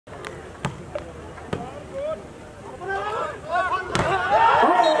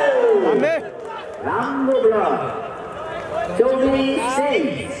बोला 24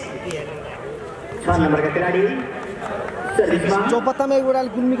 6 नंबर का खिलाड़ी सर्विस में चौपत्ता में एक बार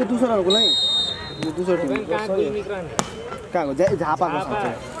गुल्मी के दूसरा को नहीं दूसरा टीम कहाँ को झापा को साथ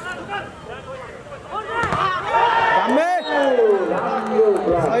रामे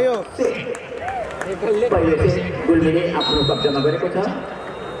आयो पहले से गुल्मी ने अपनो कब्जा में गरेको छ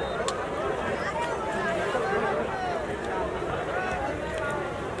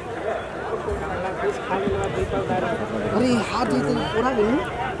अरे हाथ जीते पूरा नहीं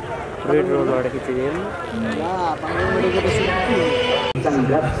रेड रोड वाले की चीजें या पानी में के तो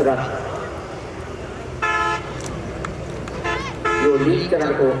संघर्षरत यो लीग चरण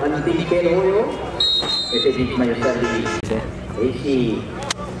को अंतिम खेल हो यो ऐसे बीच में सर्दी ऐसी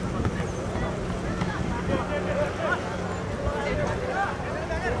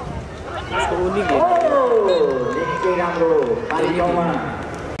निकै राम्रो पानी ठाउँमा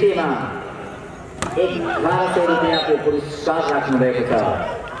 ₹1100 को पुरस्कार राख्नु भएको छ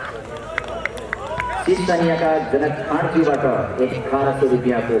सिस्तानियाका जनक खाँडजीबाट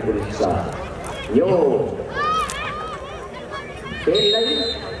 ₹1100 को पुरस्कार यो खेललाई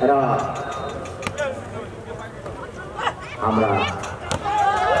र हाम्रा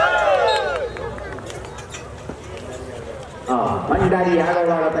भण्डारी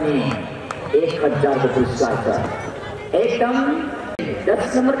यादवबाट पनि 1000 को पुरस्कार छ एकदम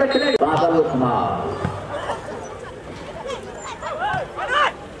 10 नंबर का खिलाड़ी बादल कुमार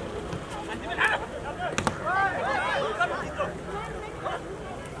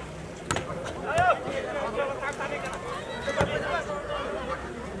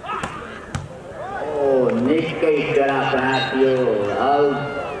निकै कडा प्रहार थियो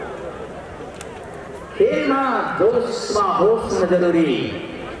खेलमा जोशमा होस् हुन जरुरी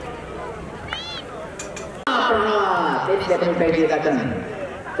त्यसले पनि उठाइदिएका छन्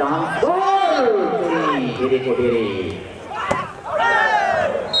चान्स गोल धेरैको धेरै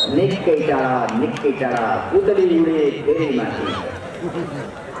निकै टाढा पुतली उडे धेरै माथि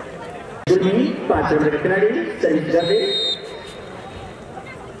गुल्मी 5 नम्बरका खेलाडी सर्भिस गर्दै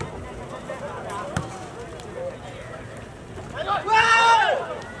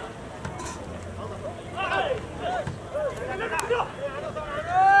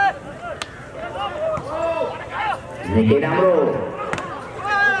निकै राम्रो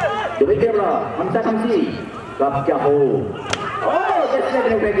दुवै टिममा खम्सी कब्जा हो त्यसले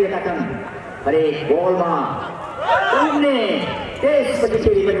पनि उठाइदिएका छन् हरेक बलमा उड्ने त्यसपछि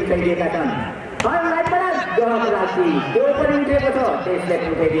फेरि पनि उठाइदिएका छन् हरलाई पनि गहन राशि त्यो पनि उठेको छ त्यसले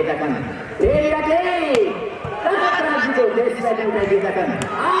पनि उठाइदिएका छन् राशिको त्यसलाई पनि उठाइदिएका छन्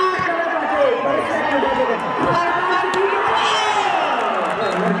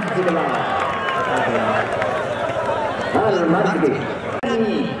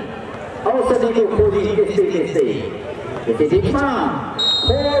औषधिको खोजी त्यस्तै यसै बिचमा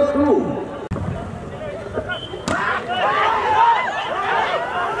 4-2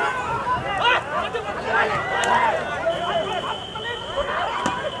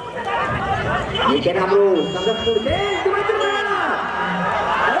 निकै राम्रो संघर्षको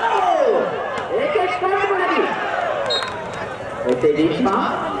यसै बिचमा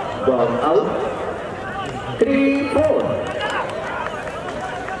बल आउट 3-4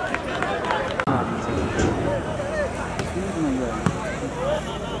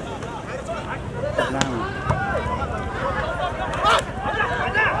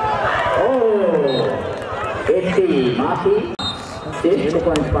 माफी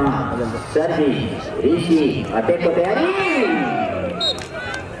 6.5 सर्विस ऋषि अटैक को तैयारी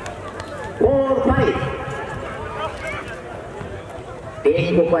 4-5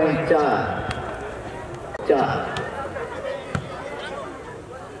 10.4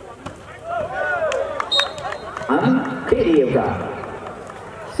 हम फेरि एउटा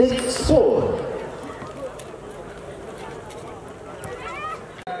 6-4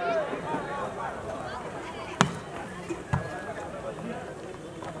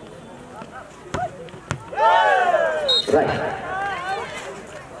 right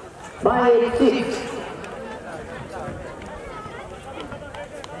 5-6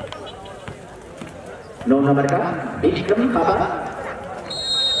 9 नंबर का विक्रम बाबा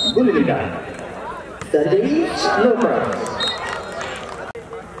गुल्मी का सर्विस लो क्रॉस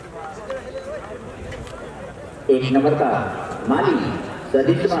 1 नंबर का माली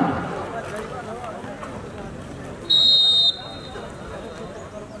सर्विस में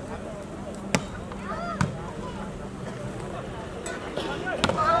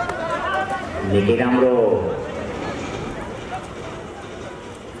निकै राम्रो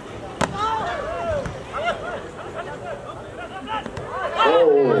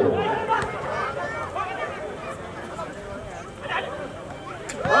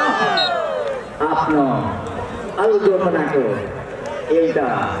बनाएको एउटा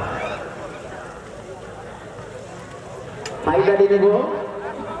फाइदा दिनुभयो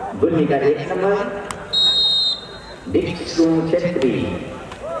गुल्मीका 1 नम्बर विष्णु छेत्री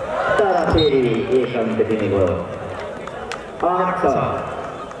तर फेरि 1 अङ्क दिनुभयो 8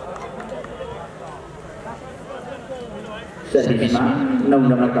 सर्भिसमा 9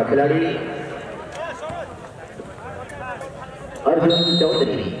 नम्बरका खेलाडी अर्जुन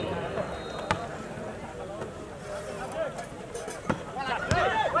चौधरी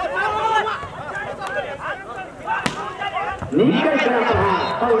निकल करा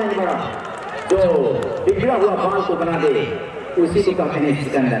प्रहार जो बिगड़ा हुआ बॉल को बना दे उसी को कहते हैं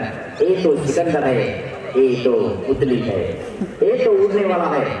सिकंदर। ये तो सिकंदर है, ये तो उतली है, ये तो उड़ने वाला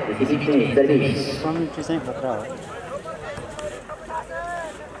है। इसी बीच में सर्विस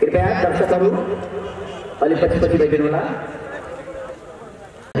कृपया दर्शकहरू अलि पछि भइदिनु होला।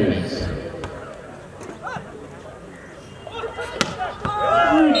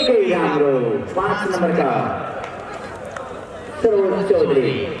 राम्रो 5 नम्बरका सरोज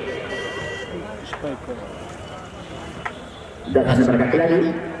चौधरी 10 नम्बरका खेलाडी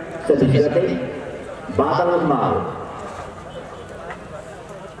सर्भिस गर्दै बादल माल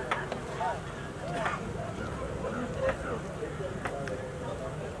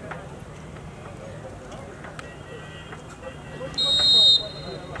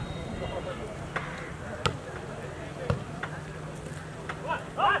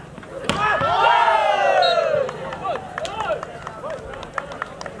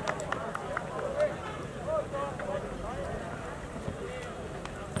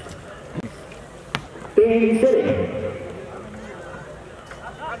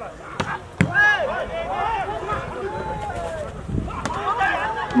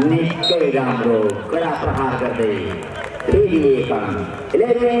निकै राम्रो कडा प्रहार गर्दै फेरि 1 अंक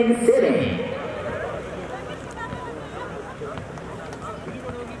 11-7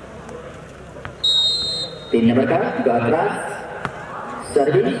 3 नम्बरका गजराज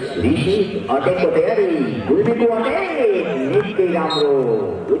सर्भिस रिसिभ अटेकको तयारी गुल्मीको अटेक निकै राम्रो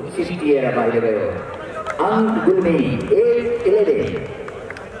उछिटिएर बाहिर गयो अंक गुल्मी 8-11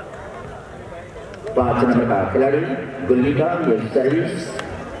 5 नम्बरका खेलाडी गुल्मीका यो सर्भिस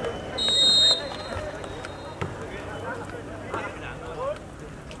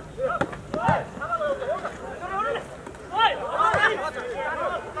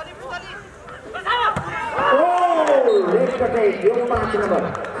यो 5 नम्बर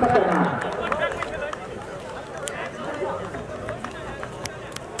खतरनाक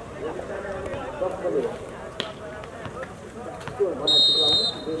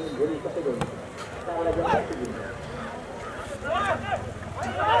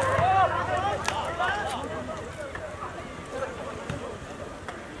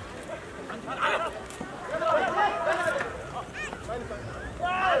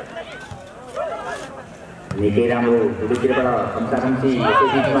निकै राम्रो दुवैतिरबाट खम्साखम्सी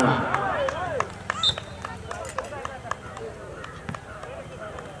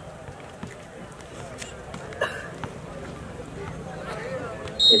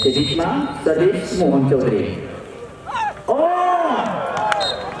यसै बीचमा सर्भिस मोहन चौधरी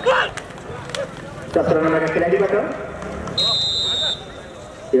 17 नम्बरका खेलाडीबाट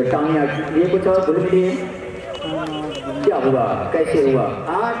यो टाउनिया लिएको छ गुल्मीले क्या हुआ कैसे हुआ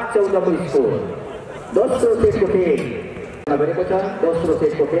 8-14 को स्कोर दोस्रो सेटको खेल गरेको छ दोस्रो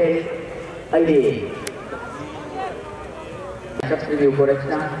सेटको खेल अहिले कसरी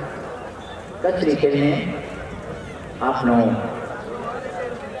रचना कसरी खेल्ने आफ्नो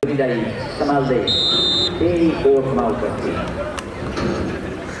टोलीलाई सम्हाल्दै फेरि कोर्टमा उपस्थित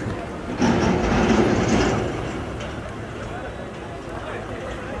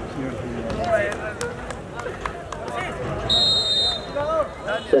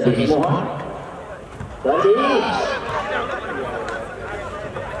सतीश मोहन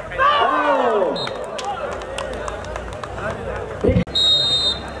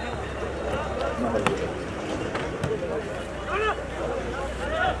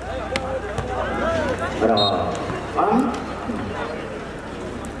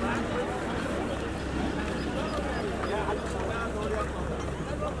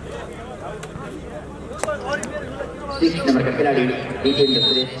नंबर का खिलाड़ी जितेंद्र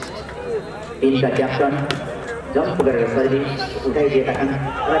सुरेश इनका कैप्टन जंप गरेर सर्भिस उठाइदिएका छन्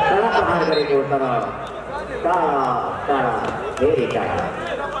र कडा प्रहार गरेको तर टाढा धेरै टाढा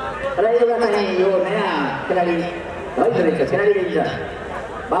र एउटा चाहिँ यो नयाँ खेलाडी भइरहेको रहेछ खेलाडी रहेछ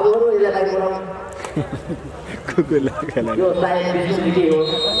बाबुहरू यसलाई बोलाउँ यो सायद विष्णुजी हो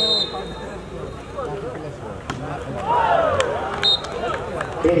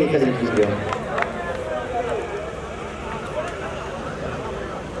फेरि सर्भिस जित्यो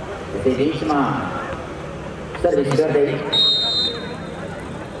यसै बिचमा सर्भिस गर्दै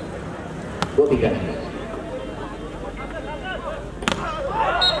गोपीगञ्ज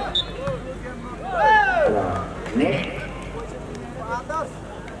नेट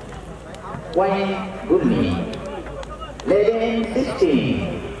point Gulmi 11-16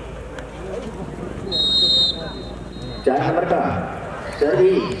 4 नंबर का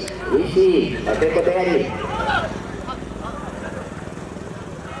सर्विस इसी अटे को तैयारी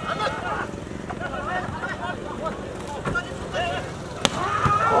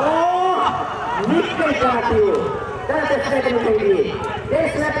निकल जाती हो तरह स्नैप उठाइए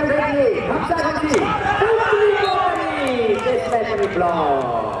स्नैप उठाइए घमसा घमसी स्नैप ब्लॉक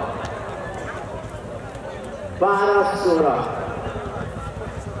 12-16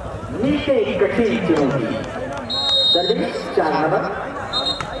 नीचे कठिन चुनौती सर्विस 4 नंबर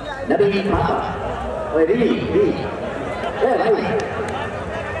नवीन खाता और री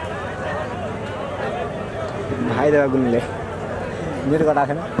भाई देवा गुल्मीले मेरो कटा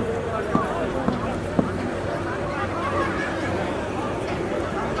छैन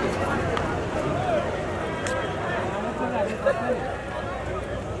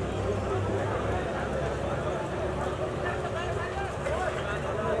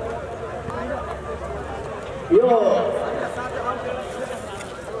यो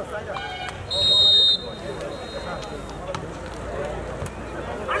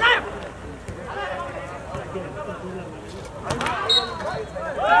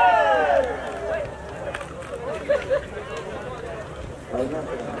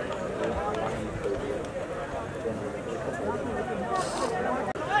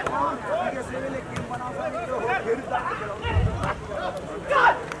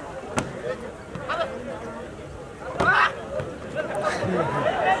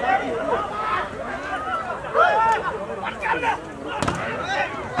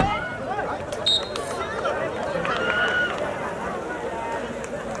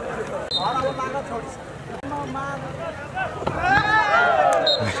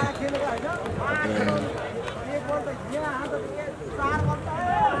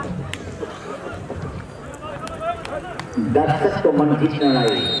दर्शकको मन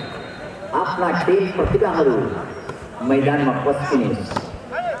जित्नलाई आफ्ना खेल प्रतिभाहरू मैदानमा पस्किनुहोस्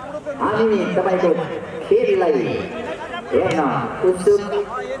हामी तपाईको खेललाई हेर्न उत्सुक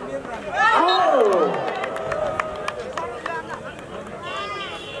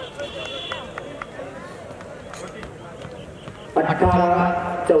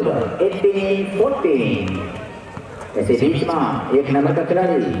 18-14 यसै बीचमा 1 नम्बरका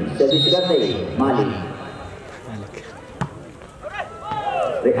खेलाडी सर्भिस गर्दै मालिक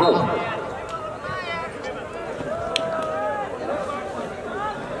out.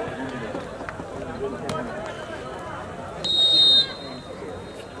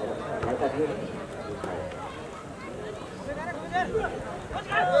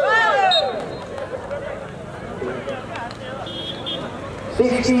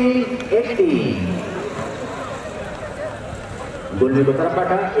 गुल्मी को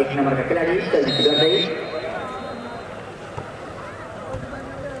तरफबाट 1 नम्बरका खेलाडी सर्भिस गर्दै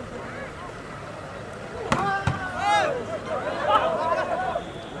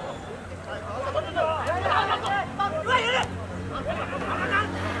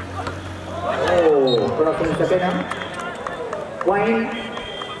point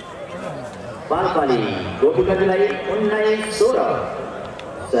बालपाली गोपीगञ्जलाई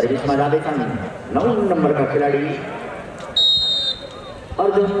 19-16 सर्भिसमा जाँदैछन् 9 नम्बरका खेलाडी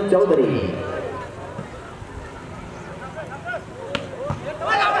अर्जुन चौधरी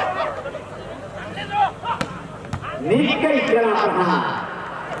निकै कड़ा प्रहार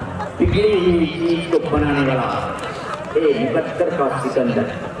बिगड़ी हुई चीज को बनाने वाला मुकद्दर का सिकंदर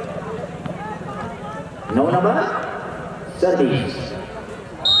 9 नंबर सर्विस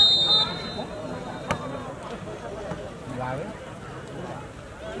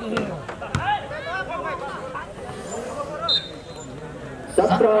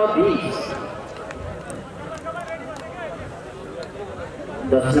 17-20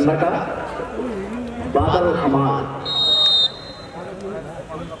 10 नंबर का बादल हमाल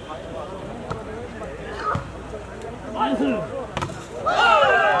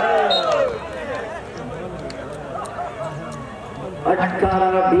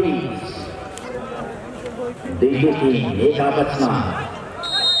 18-20 देखिए कि एक आपस में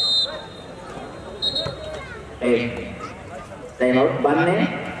एक टाइम आउट बनने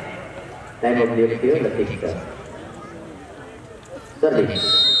टाइम आउट देखते हो Latif sir service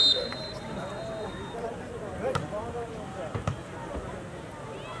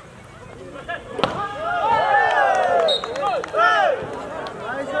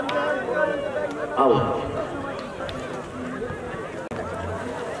out.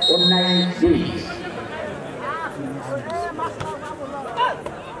 19-20.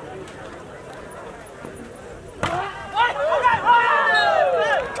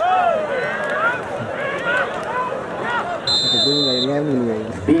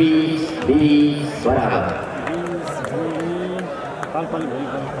 Di berabar.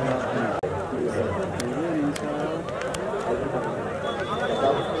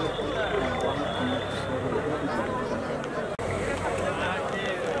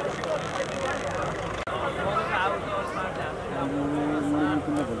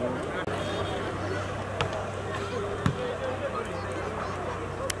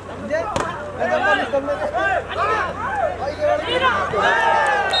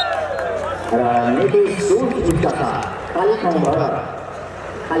 Niti Sul Utkasa kali nomor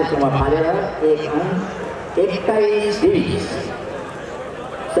cuma paling एक 21-20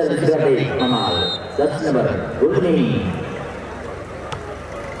 सर्विस गर्दै कमाल 10 नम्बर गुल्मी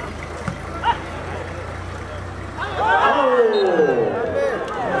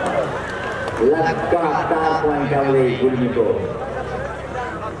लगातार पोइन्ट आउँदै गुल्मीको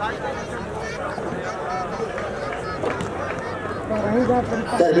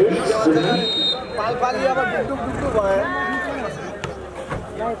सर्भिस गुल्मी पाली अब डुडु भयो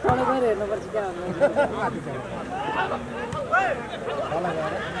नहीं थोड़ा गएर हेर्नुपर्छ क्या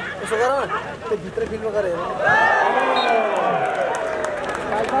यसो गर त्यो भित्र फिल्म गएर हेर्नु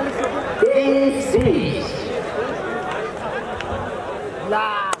ला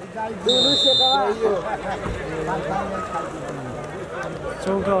दुनु सेकवा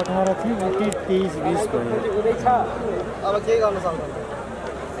 14-18 थियो 23-20 भयो अब के गर्न सक्दैन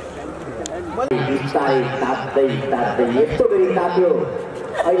बिस्तारै तात्दै यस्तो गरी तात्यो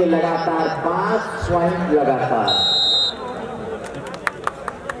अहिले लगातार 5 स्वयं लगातार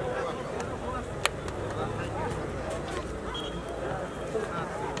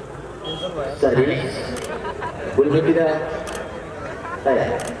सर्भिस गुल्मीतिर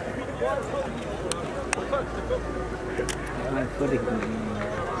तयार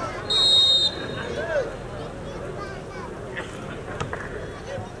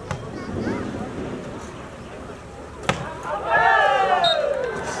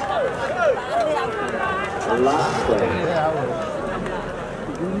last point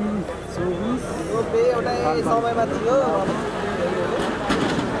समयमा थियो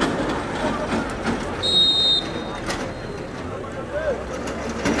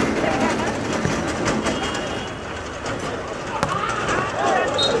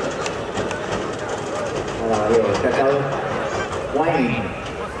point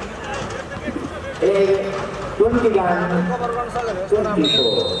 21-24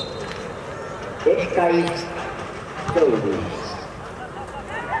 21-24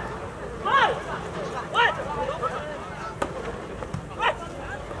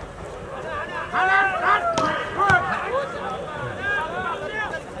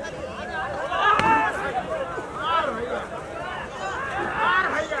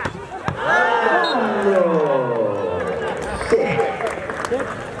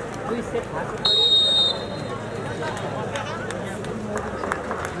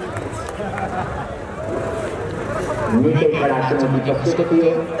 निकै बडा चुनौती पछिको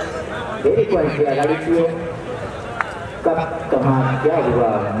थियो धेरै पोइन्ट अगाडि थियो कब कहाँ क्या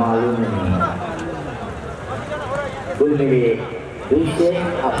हुआ मालूम नहीं गुल्मीले 2 सेट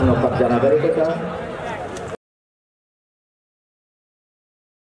आफ्नो कब्जामा गरेको छ